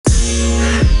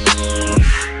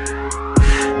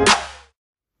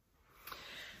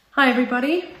Hi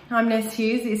everybody, I'm Ness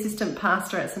Hughes, the Assistant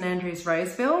Pastor at St Andrews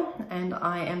Roseville, and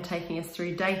I am taking us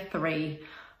through day 3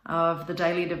 of the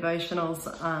daily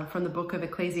devotionals from the book of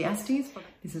Ecclesiastes.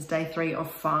 This is day 3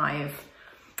 of 5.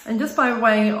 And just by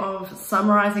way of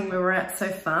summarising where we're at so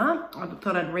far, I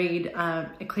thought I'd read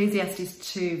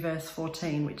Ecclesiastes 2 verse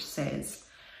 14, which says,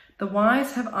 "The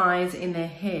wise have eyes in their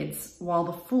heads while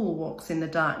the fool walks in the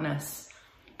darkness.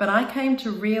 But I came to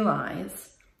realise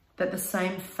that the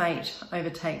same fate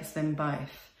overtakes them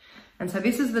both." And so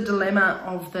this is the dilemma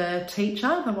of the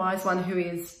teacher, the wise one who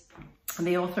is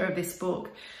the author of this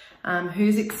book,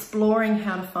 who's exploring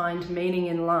how to find meaning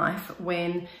in life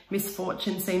when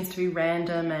misfortune seems to be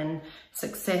random and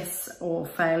success or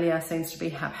failure seems to be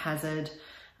haphazard.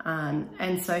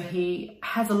 And so he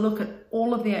has a look at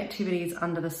all of the activities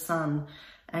under the sun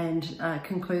and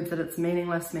concludes that it's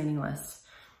meaningless.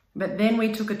 But then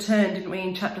we took a turn, didn't we,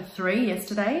 in chapter 3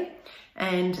 yesterday,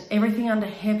 and everything under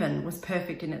heaven was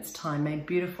perfect in its time, made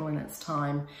beautiful in its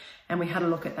time. And we had a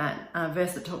look at that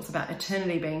verse that talks about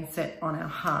eternity being set on our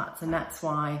hearts. And that's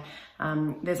why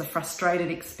there's a frustrated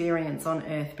experience on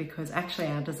earth, because actually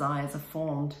our desires are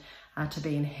formed to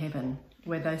be in heaven,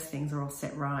 where those things are all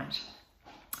set right.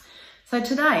 So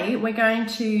today we're going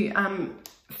to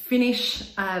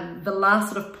finish the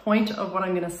last sort of point of what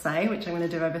I'm going to say, which I'm going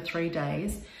to do over 3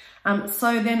 days.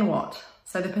 So then what?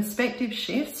 So the perspective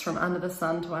shifts from under the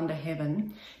sun to under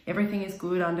heaven. Everything is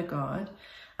good under God.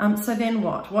 So then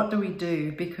what? What do we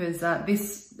do? Because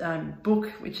this book,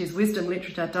 which is wisdom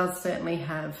literature, does certainly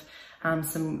have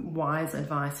some wise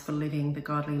advice for living the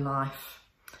godly life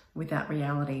with that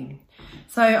reality.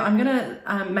 So I'm going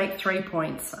to make 3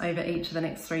 points over each of the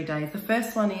next 3 days. The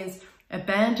first one is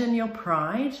abandon your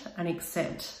pride and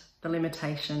accept the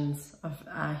limitations of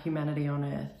humanity on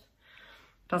earth.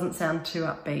 Doesn't sound too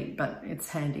upbeat, but it's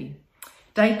handy.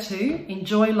 Day 2,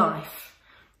 enjoy life.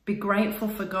 Be grateful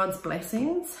for God's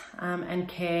blessings and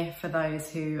care for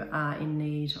those who are in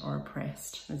need or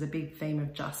oppressed. There's a big theme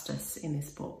of justice in this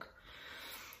book.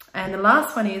 And the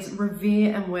last one is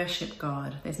revere and worship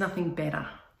God. There's nothing better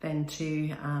than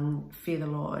to fear the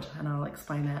Lord, and I'll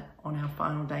explain that on our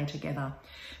final day together.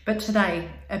 But today,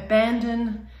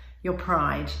 abandon your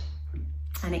pride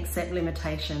and accept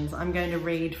limitations. I'm going to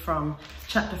read from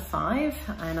chapter 5,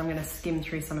 and I'm going to skim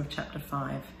through some of chapter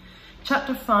 5.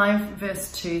 Chapter 5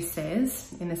 verse 2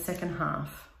 says, in the second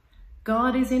half,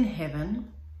 "God is in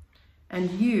heaven and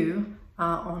you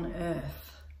are on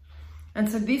earth." And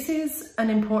so this is an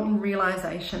important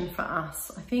realization for us.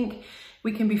 I think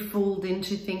we can be fooled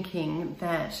into thinking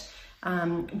that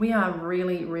we are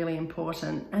really, really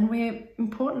important, and we're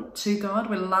important to God.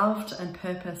 We're loved and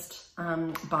purposed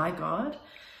by God,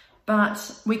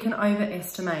 but we can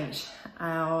overestimate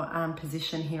our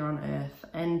position here on earth.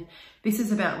 And this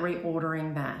is about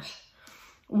reordering that.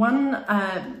 One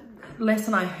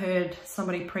lesson I heard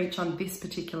somebody preach on this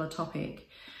particular topic,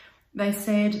 they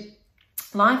said,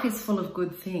 life is full of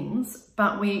good things,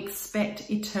 but we expect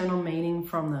eternal meaning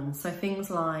from them. So things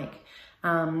like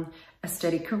a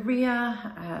steady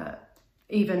career,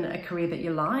 even a career that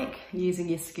you like, using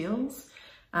your skills.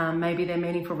 Maybe they're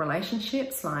meaningful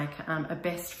relationships like a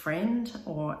best friend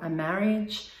or a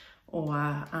marriage or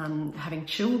having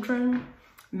children.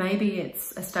 Maybe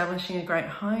it's establishing a great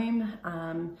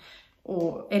home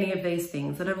or any of these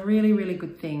things that are really, really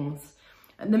good things.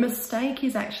 The mistake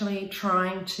is actually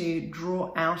trying to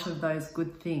draw out of those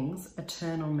good things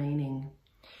eternal meaning.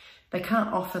 They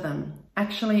can't offer them.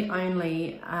 Actually,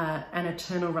 only an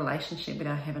eternal relationship with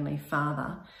our Heavenly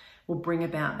Father will bring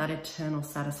about that eternal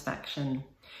satisfaction.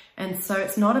 And so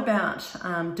it's not about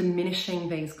diminishing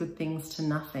these good things to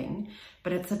nothing,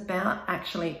 but it's about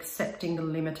actually accepting the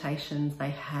limitations they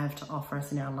have to offer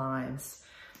us in our lives.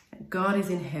 God is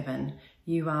in heaven,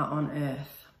 you are on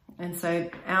earth. And so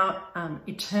our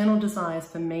eternal desires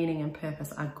for meaning and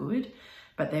purpose are good,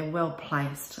 but they're well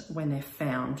placed when they're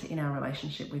found in our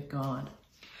relationship with God.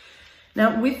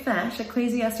 Now with that,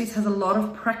 Ecclesiastes has a lot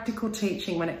of practical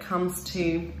teaching when it comes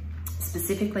to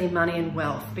specifically money and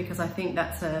wealth, because I think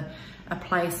that's a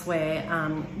place where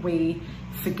we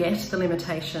forget the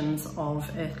limitations of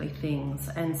earthly things.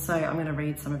 And so I'm going to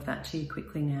read some of that to you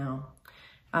quickly now.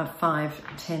 5,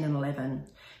 10 and 11.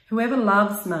 "Whoever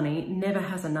loves money never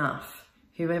has enough.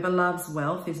 Whoever loves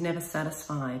wealth is never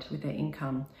satisfied with their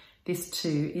income. This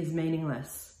too is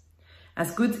meaningless.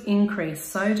 As goods increase,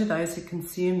 so do those who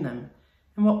consume them.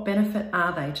 And what benefit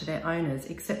are they to their owners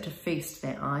except to feast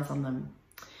their eyes on them?"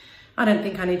 I don't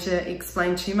think I need to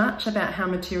explain too much about how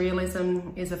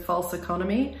materialism is a false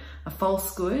economy, a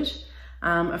false good.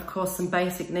 Of course, some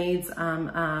basic needs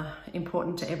are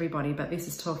important to everybody, but this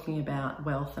is talking about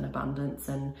wealth and abundance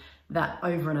and that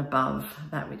over and above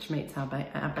that which meets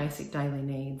our basic daily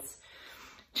needs.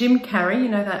 Jim Carrey, you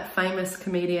know, that famous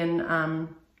comedian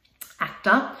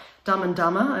actor, Dumb and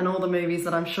Dumber, and all the movies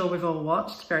that I'm sure we've all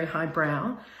watched, very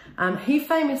highbrow. He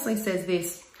famously says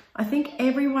this: "I think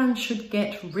everyone should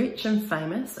get rich and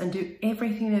famous and do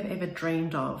everything they've ever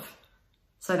dreamed of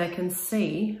so they can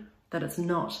see that it's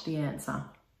not the answer."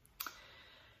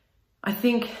 I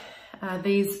think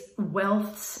these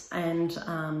wealths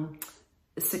and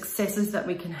successes that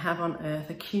we can have on earth,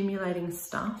 accumulating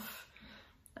stuff,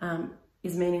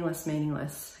 is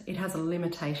meaningless. It has a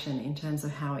limitation in terms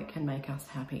of how it can make us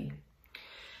happy.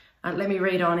 Let me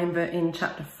read on in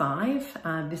chapter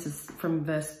 5. This is from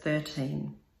verse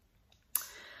 13.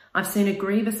 "I've seen a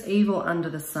grievous evil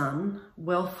under the sun,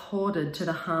 wealth hoarded to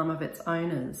the harm of its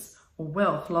owners, or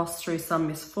wealth lost through some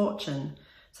misfortune,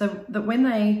 so that when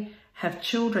they have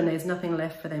children, there's nothing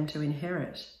left for them to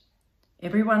inherit.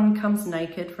 Everyone comes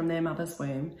naked from their mother's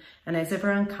womb, and as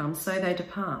everyone comes, so they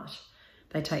depart.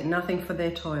 They take nothing for their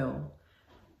toil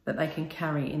that they can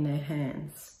carry in their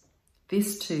hands.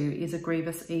 This too is a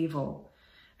grievous evil.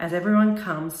 As everyone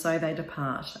comes, so they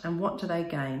depart. And what do they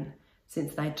gain,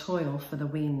 since they toil for the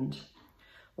wind?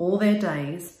 All their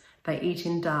days they eat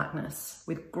in darkness,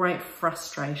 with great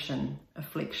frustration,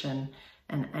 affliction,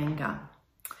 and anger."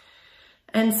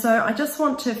 And so I just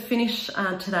want to finish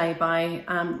today by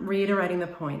reiterating the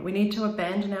point. We need to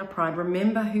abandon our pride,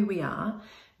 remember who we are,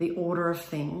 the order of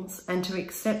things, and to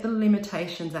accept the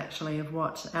limitations actually of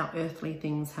what our earthly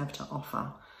things have to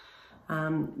offer.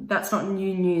 That's not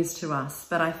new news to us,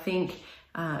 but I think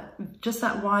just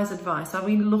that wise advice. Are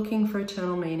we looking for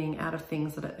eternal meaning out of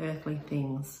things that are earthly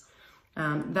things?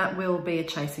 That will be a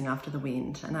chasing after the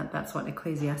wind, and that's what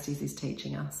Ecclesiastes is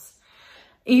teaching us.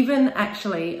 Even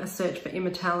actually a search for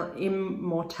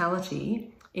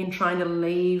immortality in trying to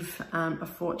leave a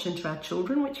fortune to our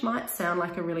children, which might sound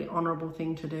like a really honourable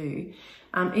thing to do.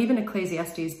 Even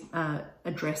Ecclesiastes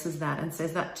addresses that and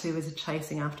says that too is a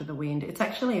chasing after the wind. It's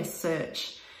actually a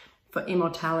search for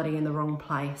immortality in the wrong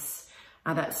place.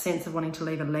 That sense of wanting to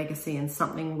leave a legacy and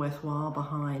something worthwhile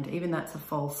behind. Even that's a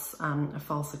false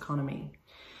economy.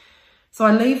 So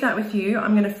I leave that with you.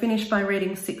 I'm going to finish by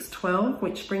reading 6:12,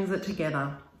 which brings it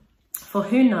together. "For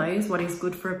who knows what is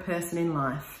good for a person in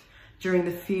life during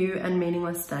the few and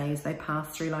meaningless days they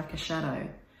pass through like a shadow?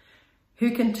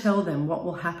 Who can tell them what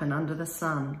will happen under the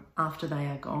sun after they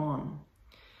are gone?"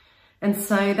 And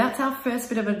so that's our first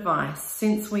bit of advice.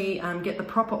 Since we get the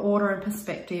proper order and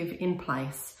perspective in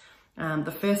place,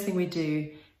 the first thing we do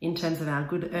in terms of our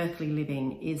good earthly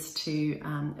living is to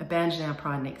abandon our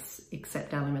pride and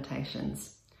accept our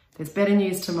limitations. There's better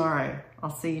news tomorrow. I'll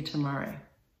see you tomorrow.